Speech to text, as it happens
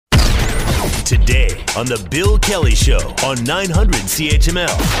Today on The Bill Kelly Show on 900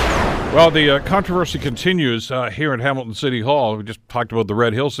 CHML. Well, the controversy continues here at Hamilton City Hall. We just talked about the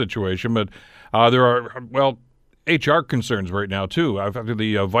Red Hill situation, but there are, HR concerns right now, too. After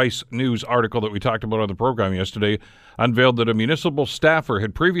the Vice News article that we talked about on the program yesterday unveiled that a municipal staffer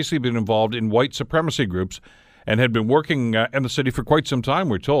had previously been involved in white supremacy groups and had been working in the city for quite some time,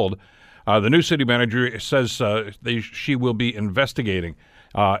 we're told. The new city manager says she will be investigating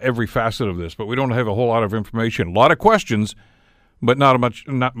every facet of this, but we don't have a whole lot of information. A lot of questions, but not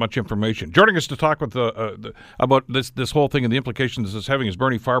much information. Joining us to talk with about this whole thing and the implications this is having is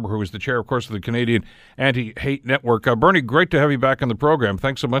Bernie Farber, who is the chair, of course, of the Canadian Anti-Hate Network. Bernie, great to have you back on the program.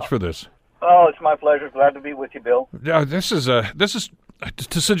 Thanks so much for this. Oh, it's my pleasure. Glad to be with you, Bill. This is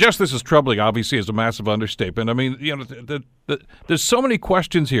to suggest this is troubling. Obviously, is a massive understatement. I mean, there's so many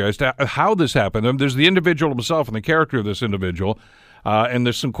questions here as to how this happened. There's the individual himself and the character of this individual, and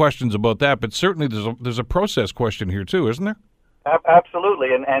there's some questions about that. But certainly, there's a process question here too, isn't there?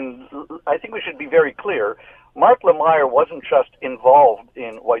 Absolutely, and I think we should be very clear. Mark Lemire wasn't just involved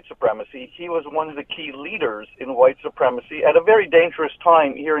in white supremacy. He was one of the key leaders in white supremacy at a very dangerous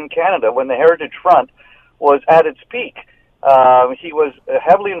time here in Canada when the Heritage Front was at its peak. He was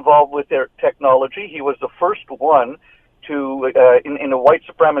heavily involved with their technology. He was the first one to, in the white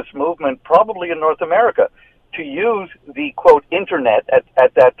supremacist movement, probably in North America, to use the, quote, internet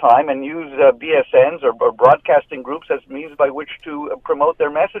at that time and use BSNs or broadcasting groups as means by which to promote their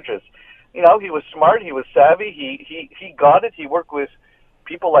messages. You know, he was smart, he was savvy, he got it. He worked with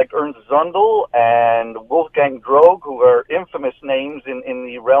people like Ernst Zundel and Wolfgang Droege, who are infamous names in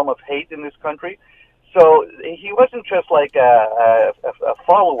the realm of hate in this country. So he wasn't just like a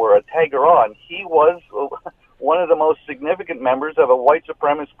follower, a tagger-on. He was one of the most significant members of a white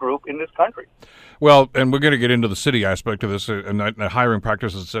supremacist group in this country. Well, and we're going to get into the city aspect of this and hiring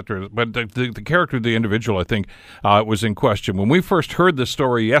practices, et cetera. But the character of the individual, I think, was in question. When we first heard this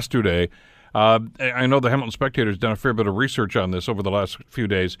story yesterday, I know the Hamilton Spectator has done a fair bit of research on this over the last few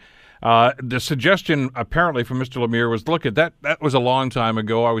days. The suggestion apparently from Mr. Lemire was, look, that was a long time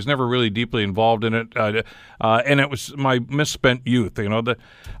ago. I was never really deeply involved in it, and it was my misspent youth.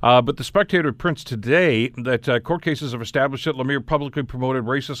 But the Spectator prints today that court cases have established that Lemire publicly promoted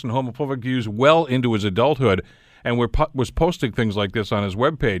racist and homophobic views well into his adulthood, and was posting things like this on his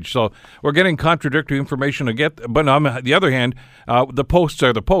webpage. So we're getting contradictory information again. But on the other hand, the posts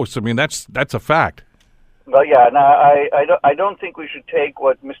are the posts. I mean, that's a fact. Well, yeah, no, I don't think we should take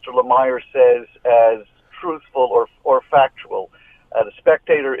what Mr. Lemire says as truthful or factual. The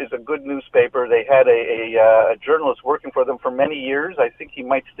Spectator is a good newspaper. They had a journalist working for them for many years. I think he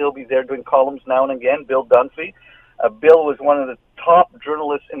might still be there doing columns now and again, Bill Dunphy. Bill was one of the top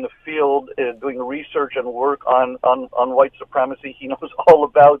journalists in the field doing research and work on white supremacy. He knows all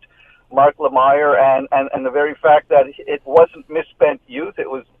about Mark Lemire and the very fact that it wasn't misspent youth. It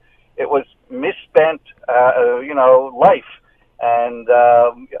was misspent, life. And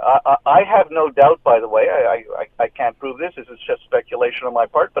I have no doubt, by the way, I can't prove this. This is just speculation on my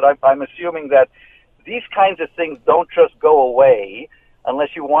part, but I'm assuming that these kinds of things don't just go away unless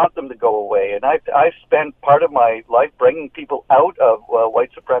you want them to go away. And I've spent part of my life bringing people out of white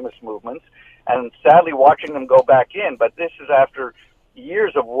supremacist movements and sadly watching them go back in. But this is after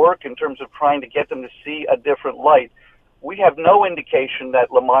years of work in terms of trying to get them to see a different light. We have no indication that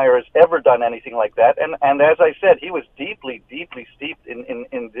Lemire has ever done anything like that. And as I said, he was deeply, deeply steeped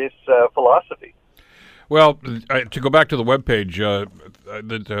in this philosophy. Well, to go back to the webpage,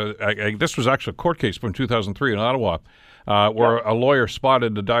 this was actually a court case from 2003 in Ottawa, where a lawyer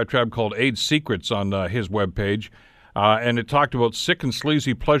spotted a diatribe called AIDS Secrets on his webpage, and it talked about sick and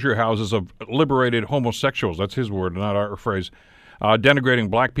sleazy pleasure houses of liberated homosexuals. That's his word, not our phrase.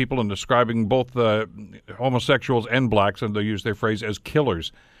 Denigrating black people and describing both homosexuals and blacks, and they use their phrase, as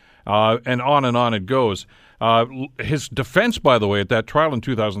killers. And on it goes. His defense, by the way, at that trial in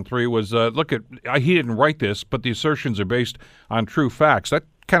 2003 was, he didn't write this, but the assertions are based on true facts. That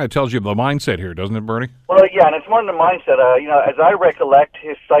kind of tells you the mindset here, doesn't it, Bernie? Well, yeah, and it's more than the mindset. As I recollect,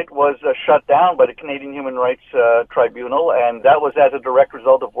 his site was shut down by the Canadian Human Rights Tribunal, and that was as a direct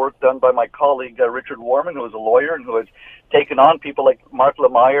result of work done by my colleague Richard Warman, who was a lawyer and who has taken on people like Mark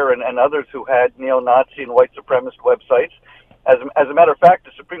Lemire and others who had neo-Nazi and white supremacist websites. As a matter of fact,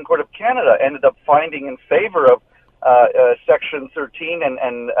 the Supreme Court of Canada ended up finding in favor of Section 13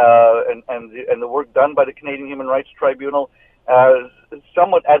 and the work done by the Canadian Human Rights Tribunal,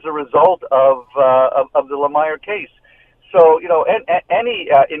 somewhat as a result of the Lemire case. So, any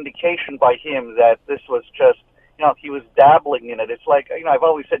indication by him that this was just, he was dabbling in it. It's like, I've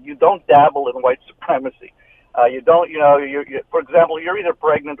always said, you don't dabble in white supremacy. You don't, for example, you're either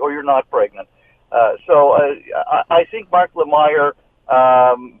pregnant or you're not pregnant. I think Mark Lemire,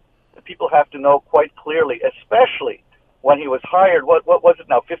 people have to know quite clearly, especially when he was hired, what was it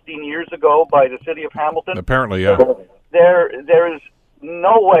now, 15 years ago by the city of Hamilton? Apparently, yeah. There is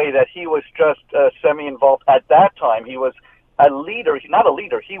no way that he was just semi-involved at that time. He was a leader, not a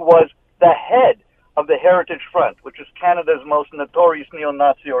leader, he was the head of the Heritage Front, which is Canada's most notorious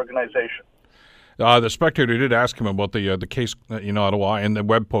neo-Nazi organization. The Spectator did ask him about the case in Ottawa and the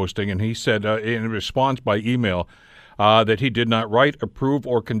web posting, and he said in response by email that he did not write, approve,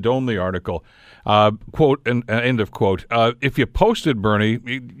 or condone the article. Quote, and end of quote. If you posted, Bernie,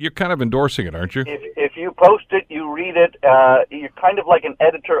 you're kind of endorsing it, aren't you? If you post it, you read it, you're kind of like an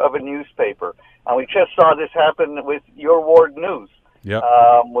editor of a newspaper. And we just saw this happen with Your Ward News. Yep.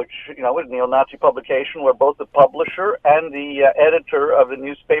 Which, was a neo-Nazi publication where both the publisher and the editor of the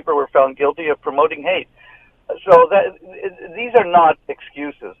newspaper were found guilty of promoting hate. So these are not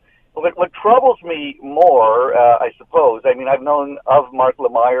excuses. What troubles me more, I suppose, I've known of Mark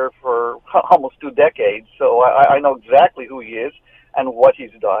Lemire for almost 2 decades, so I know exactly who he is and what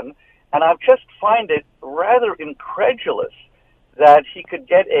he's done, and I just find it rather incredulous that he could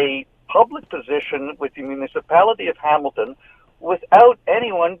get a public position with the municipality of Hamilton without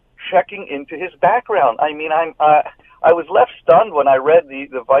anyone checking into his background. I was left stunned when I read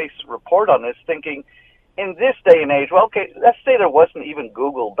the Vice report on this, thinking, in this day and age, well, okay, let's say there wasn't even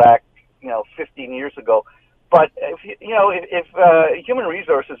Google back, 15 years ago, but if human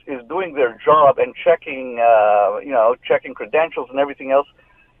resources is doing their job and checking credentials and everything else,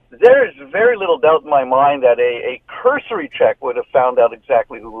 there is very little doubt in my mind that a cursory check would have found out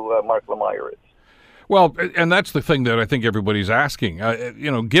exactly who Mark Lemire is. Well, and that's the thing that I think everybody's asking.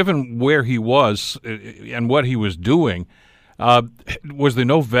 Given where he was and what he was doing, was there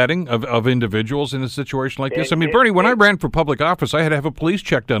no vetting of individuals in a situation like this? Bernie, when I ran for public office, I had to have a police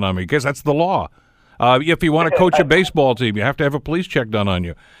check done on me because that's the law. If you want to coach a baseball team, you have to have a police check done on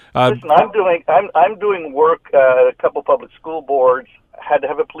you. Listen, I'm doing work at a couple public school boards. Had to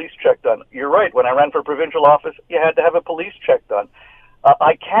have a police check done. You're right. When I ran for provincial office, you had to have a police check done.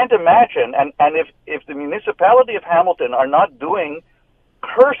 I can't imagine, and if the municipality of Hamilton are not doing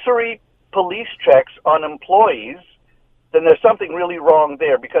cursory police checks on employees, then there's something really wrong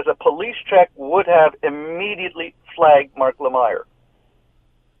there, because a police check would have immediately flagged Mark Lemire.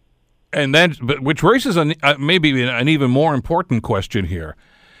 And then, which raises maybe an even more important question here.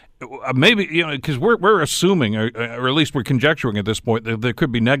 Maybe, because we're assuming, or at least we're conjecturing at this point, that there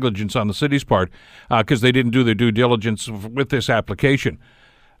could be negligence on the city's part because they didn't do their due diligence with this application.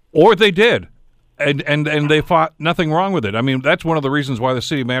 Or they did, and they thought nothing wrong with it. That's one of the reasons why the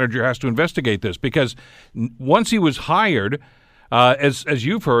city manager has to investigate this, because once he was hired, as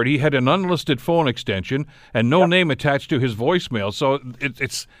you've heard, he had an unlisted phone extension and no name attached to his voicemail. So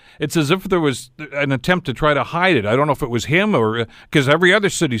it's as if there was an attempt to try to hide it. I don't know if it was him or because every other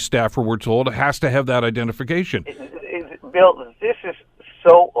city staffer, we're told, has to have that identification. Bill, this is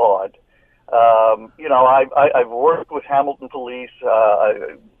so odd. I've worked with Hamilton Police.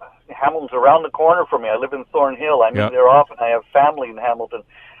 Hamilton's around the corner from me. I live in Thornhill. I'm in there often. I have family in Hamilton.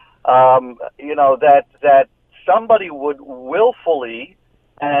 That somebody would willfully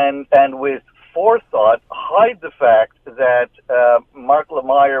and with forethought hide the fact that Mark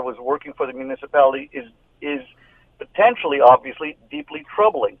Lemire was working for the municipality is potentially, obviously, deeply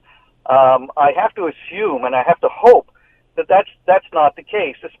troubling. I have to assume and I have to hope that that's not the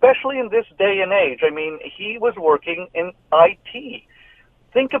case, especially in this day and age. He was working in IT.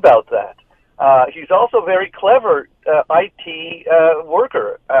 Think about that. He's also a very clever IT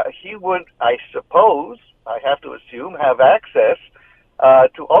worker. He would, I suppose, I have to assume, have access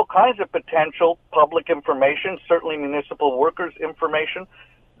to all kinds of potential public information, certainly municipal workers' information.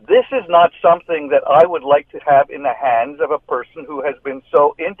 This is not something that I would like to have in the hands of a person who has been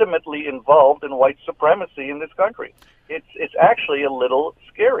so intimately involved in white supremacy in this country. It's actually a little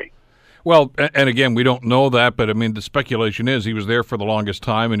scary. Well, and again, we don't know that, but the speculation is he was there for the longest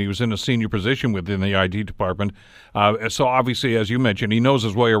time and he was in a senior position within the IT department. So obviously, as you mentioned, he knows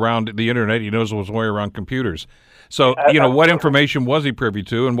his way around the internet. He knows his way around computers. So, what information was he privy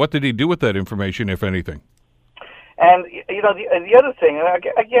to, and what did he do with that information, if anything? And, the other thing, and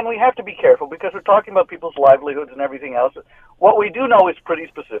again, we have to be careful because we're talking about people's livelihoods and everything else. What we do know is pretty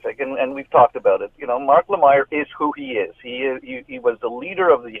specific, and we've talked about it. Mark Lemire is who he is. He was the leader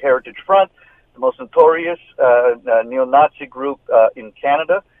of the Heritage Front, the most notorious neo-Nazi group in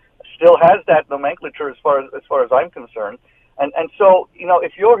Canada. Still has that nomenclature as far as I'm concerned. And so,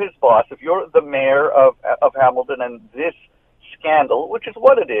 if you're his boss, if you're the mayor of Hamilton, and this scandal, which is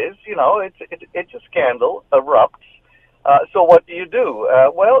what it is, it's a scandal, erupts, So what do you do?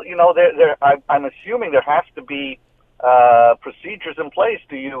 Well, I'm assuming there has to be procedures in place.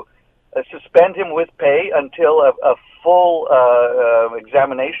 Do you suspend him with pay until a full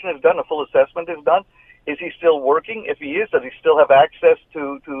examination is done, a full assessment is done? Is he still working? If he is, does he still have access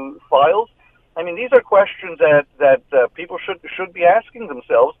to files? I mean, these are questions that people should be asking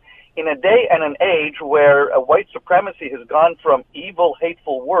themselves in a day and an age where white supremacy has gone from evil,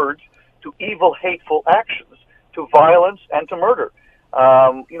 hateful words to evil, hateful actions, to violence and to murder.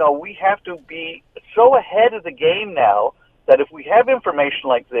 We have to be so ahead of the game now that if we have information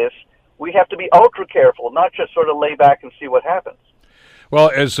like this, we have to be ultra careful, not just sort of lay back and see what happens. Well,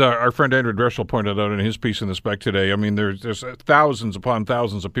 as our friend Andrew Dreschel pointed out in his piece in the Spec today, I mean, there's thousands upon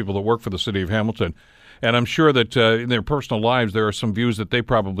thousands of people that work for the city of Hamilton, and I'm sure that in their personal lives there are some views that they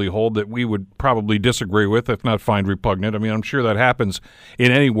probably hold that we would probably disagree with, if not find repugnant. I mean, I'm sure that happens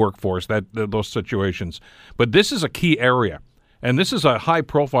in any workforce, those situations. But this is a key area, and this is a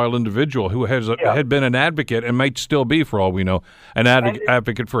high-profile individual who had been an advocate and might still be, for all we know, an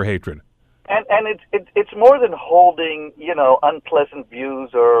advocate for hatred. And it's more than holding, unpleasant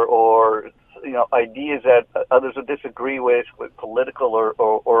views or ideas that others would disagree with political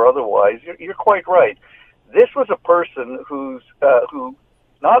or otherwise. You're quite right. This was a person who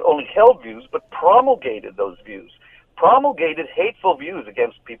not only held views but promulgated those views, promulgated hateful views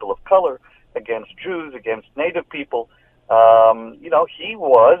against people of color, against Jews, against Native people. He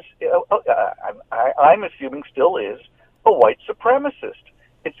was, I'm assuming, still is a white supremacist.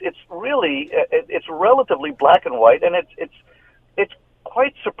 It's really it's relatively black and white, and it's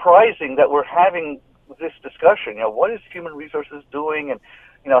quite surprising that we're having this discussion. What is human resources doing, and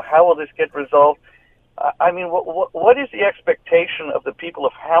how will this get resolved? I mean, what is the expectation of the people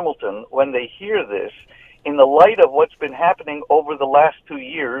of Hamilton when they hear this, in the light of what's been happening over the last 2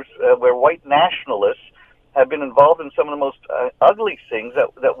 years, where white nationalists have been involved in some of the most ugly things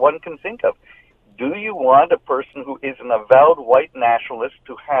that one can think of? Do you want a person who is an avowed white nationalist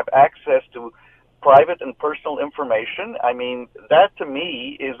to have access to private and personal information? I mean, that to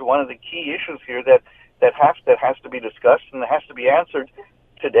me is one of the key issues here that has to be discussed and has to be answered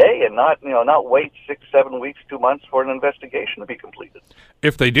today, and not wait 6, 7 weeks, 2 months for an investigation to be completed.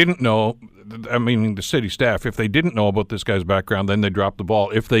 If they didn't know, I mean the city staff, if they didn't know about this guy's background, then they dropped the ball.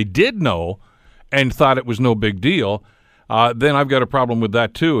 If they did know and thought it was no big deal, then I've got a problem with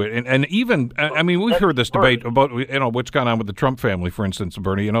that too. And even, I mean, we've heard this debate about what's gone on with the Trump family, for instance,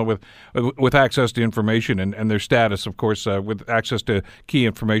 Bernie. With access to information and their status, of course, with access to key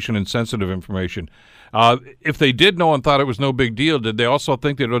information and sensitive information. If they did know and thought it was no big deal, did they also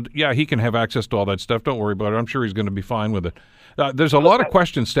think that he can have access to all that stuff? Don't worry about it. I'm sure he's going to be fine with it. There's a lot of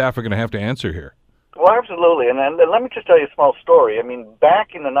questions staff are going to have to answer here. Well, absolutely. And let me just tell you a small story. I mean,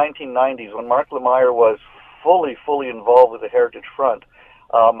 back in the 1990s, when Mark Lemire was fully involved with the Heritage Front,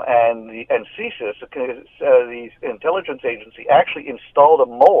 and CSIS, the intelligence agency, actually installed a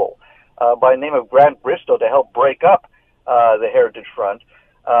mole by the name of Grant Bristow to help break up the Heritage Front.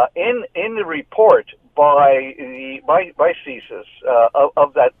 In the report by CSIS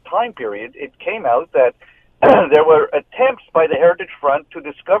of that time period, it came out that there were attempts by the Heritage Front to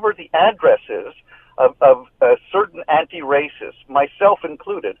discover the addresses of certain anti-racists, myself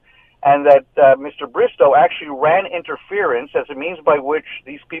included, and that Mr. Bristow actually ran interference as a means by which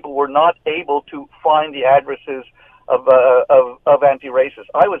these people were not able to find the addresses of anti-racists.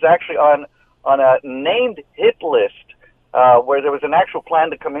 I was actually on a named hit list where there was an actual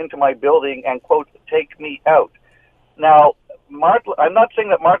plan to come into my building and, quote, take me out. Now, I'm not saying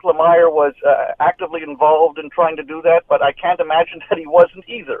that Mark Lemire was actively involved in trying to do that, but I can't imagine that he wasn't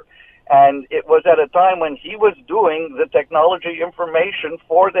either. And it was at a time when he was doing the technology information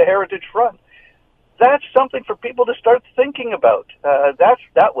for the Heritage Front. That's something for people to start thinking about.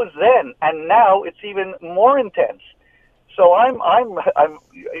 That was then, and now it's even more intense. So I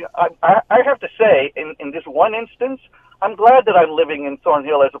have to say, in this one instance, I'm glad that I'm living in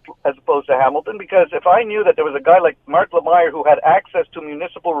Thornhill as opposed to Hamilton, because if I knew that there was a guy like Mark Lemire who had access to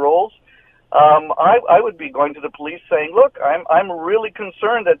municipal rolls, I would be going to the police saying, "Look, I'm really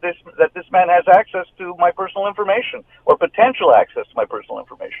concerned that this man has access to my personal information, or potential access to my personal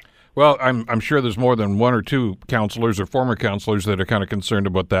information." Well, I'm sure there's more than one or two counselors or former counselors that are kind of concerned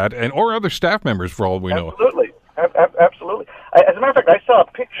about that, or other staff members, for all we know. Absolutely. Absolutely. As a matter of fact, I saw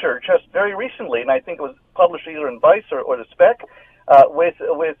a picture just very recently, and I think it was published either in Vice or the Spec, with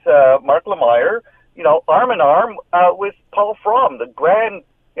Mark Lemire, arm in arm with Paul Fromm, the grand,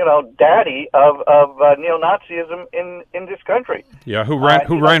 daddy of neo-Nazism in this country. Yeah, who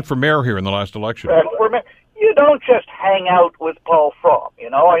ran for mayor here in the last election. you don't just hang out with Paul Fromm.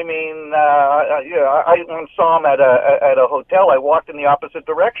 I mean, I saw him at a hotel. I walked in the opposite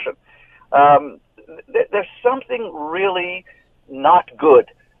direction. There's something really not good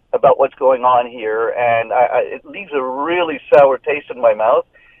about what's going on here, and it leaves a really sour taste in my mouth.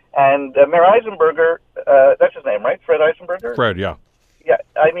 And Mayor Eisenberger, that's his name, right? Fred Eisenberger? Fred, yeah. Yeah,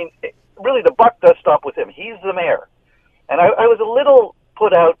 I mean, really the buck does stop with him. He's the mayor. And I was a little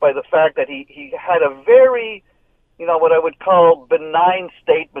put out by the fact that he had a very, what I would call benign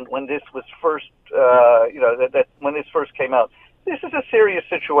statement when this was first, that when this first came out. This is a serious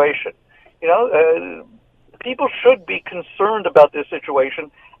situation. People should be concerned about this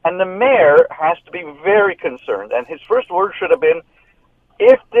situation, and the mayor has to be very concerned. And his first word should have been,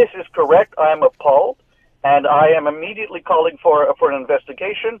 if this is correct, I am appalled, and I am immediately calling for an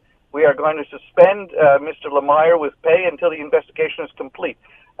investigation. We are going to suspend Mr. Lemire with pay until the investigation is complete.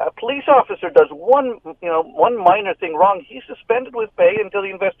 A police officer does one minor thing wrong. He's suspended with pay until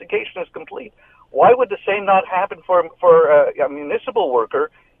the investigation is complete. Why would the same not happen for a municipal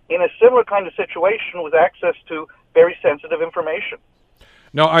worker in a similar kind of situation with access to very sensitive information?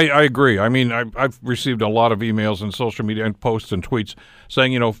 No, I agree. I mean, I've received a lot of emails and social media and posts and tweets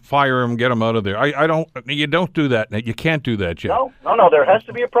saying, fire him, get him out of there. You don't do that. You can't do that yet. No. There has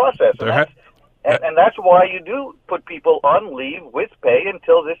to be a process. And that's why you do put people on leave with pay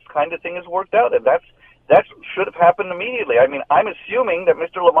until this kind of thing is worked out. And that should have happened immediately. I mean, I'm assuming that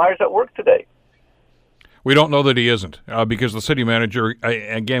Mr. Lemire's at work today. We don't know that he isn't, because the city manager,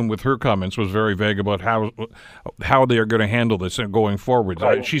 again, with her comments, was very vague about how they are going to handle this going forward.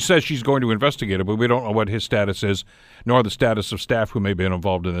 Right. She says she's going to investigate it, but we don't know what his status is, nor the status of staff who may be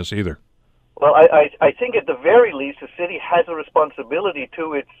involved in this either. Well, I think at the very least, the city has a responsibility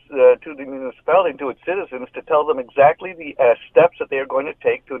to the municipality and to its citizens to tell them exactly the steps that they are going to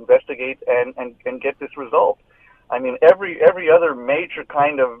take to investigate and get this resolved. I mean, every other major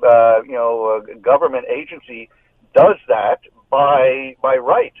kind of government agency does that by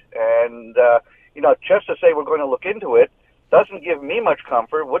right, and just to say we're going to look into it doesn't give me much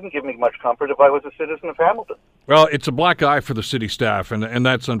comfort. Wouldn't give me much comfort if I was a citizen of Hamilton. Well, it's a black eye for the city staff, and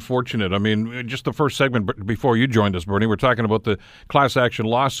that's unfortunate. I mean, just the first segment before you joined us, Bernie, we're talking about the class action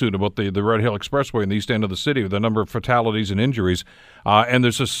lawsuit about the Red Hill Expressway in the east end of the city, with the number of fatalities and injuries. And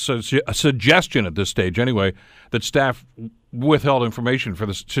there's a suggestion at this stage, anyway, that staff withheld information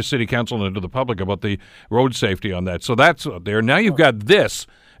to city council and to the public about the road safety on that. So that's there. Now you've got this,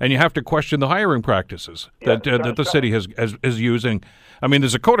 and you have to question the hiring practices that the city is using. I mean,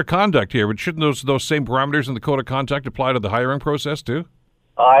 there's a code of conduct here, but shouldn't those same parameters in the code of conduct apply to the hiring process too?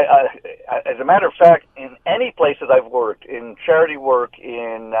 As a matter of fact, in any places I've worked, in charity work,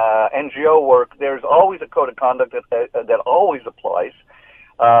 in NGO work, there's always a code of conduct that always applies.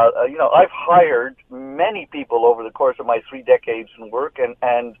 I've hired many people over the course of my 3 decades in work,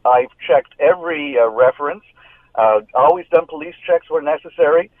 and I've checked every reference, always done police checks where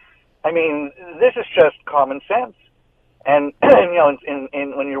necessary. I mean, this is just common sense. And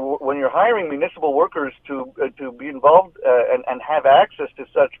when you're hiring municipal workers to be involved and have access to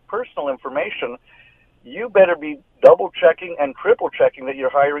such personal information, you better be double checking and triple checking that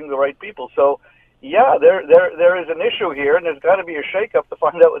you're hiring the right people. So, yeah, there is an issue here, and there's got to be a shakeup to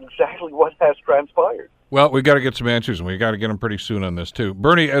find out exactly what has transpired. Well, we've got to get some answers, and we've got to get them pretty soon on this, too.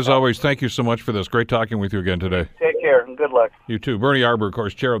 Bernie, as always, thank you so much for this. Great talking with you again today. Take care, and good luck. You too. Bernie Farber, of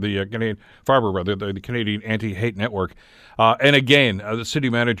course, chair of the Farber, the Canadian Anti-Hate Network. And again, the city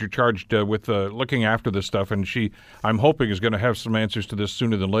manager charged with looking after this stuff, and I'm hoping, is going to have some answers to this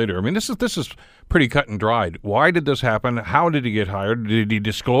sooner than later. I mean, this is pretty cut and dried. Why did this happen? How did he get hired? Did he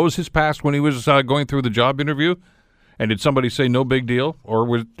disclose his past when he was going through the job interview? And did somebody say no big deal? Or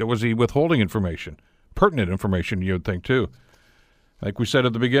was he withholding information? Pertinent information, you would think, too. Like we said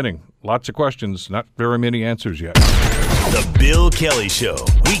at the beginning, lots of questions, not very many answers yet. The Bill Kelly Show,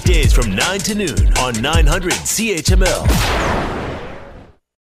 weekdays from 9 to noon on 900 CHML.